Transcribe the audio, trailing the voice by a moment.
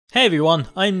Hey everyone,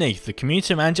 I'm Nate, the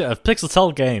community manager of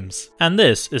Pixeltel Games, and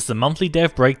this is the Monthly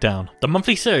Dev Breakdown, the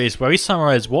monthly series where we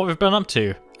summarize what we've been up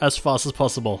to as fast as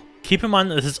possible. Keep in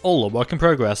mind that this is all a work in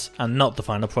progress and not the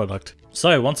final product.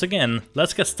 So once again,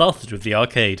 let's get started with the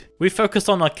arcade. We've focused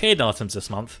on arcade items this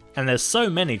month, and there's so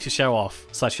many to show off,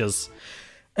 such as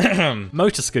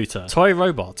motor scooter, toy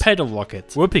robot, pedal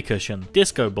rocket, whoopee cushion,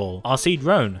 disco ball, RC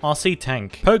drone, RC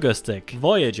tank, pogo stick,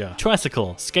 Voyager,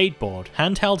 tricycle, skateboard,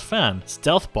 handheld fan,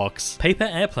 stealth box, paper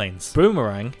airplanes,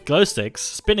 boomerang, glow sticks,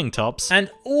 spinning tops, and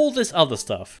all this other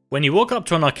stuff. When you walk up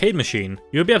to an arcade machine,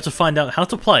 you'll be able to find out how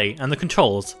to play and the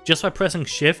controls just by pressing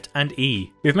Shift and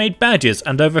E. We've made badges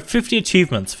and over 50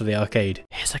 achievements for the arcade.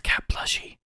 Here's a cat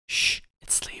plushie. Shh.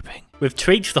 Sleeping. We've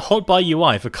tweaked the hotbar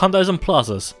UI for condos and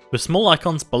plazas with small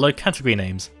icons below category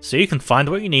names so you can find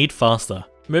what you need faster.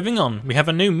 Moving on, we have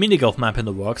a new minigolf map in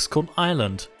the works called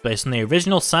Island, based on the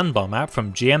original sandbar map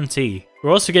from GMT.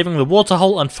 We're also giving the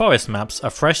waterhole and forest maps a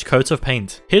fresh coat of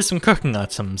paint. Here's some cooking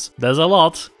items. There's a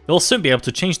lot. You'll soon be able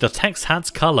to change the text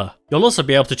hat's colour. You'll also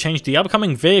be able to change the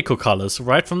upcoming vehicle colours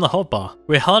right from the hotbar.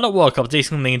 We're hard at work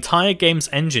updating the entire game's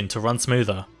engine to run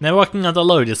smoother. Networking under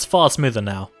load is far smoother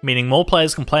now, meaning more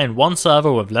players can play in one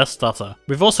server with less stutter.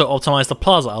 We've also optimised the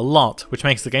plaza a lot, which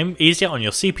makes the game easier on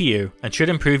your CPU and should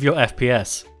improve your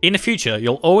FPS. In the future,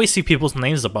 you'll always see people's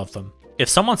names above them. If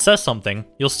someone says something,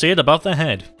 you'll see it above their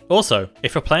head. Also,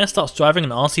 if a player starts driving an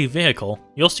RC vehicle,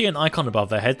 you'll see an icon above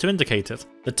their head to indicate it.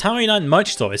 The Tower Unite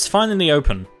merch store is finally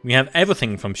open. We have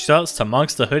everything from shirts to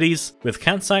mugs to hoodies, with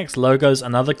cat sacks, logos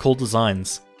and other cool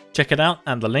designs. Check it out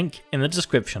and the link in the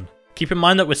description. Keep in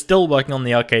mind that we're still working on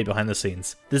the arcade behind the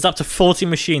scenes. There's up to 40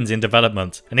 machines in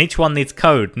development, and each one needs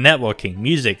code, networking,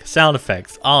 music, sound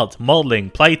effects, art,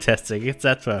 modeling, playtesting,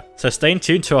 etc. So stay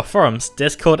tuned to our forums,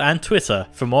 Discord and Twitter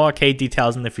for more arcade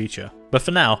details in the future. But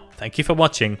for now, thank you for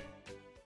watching,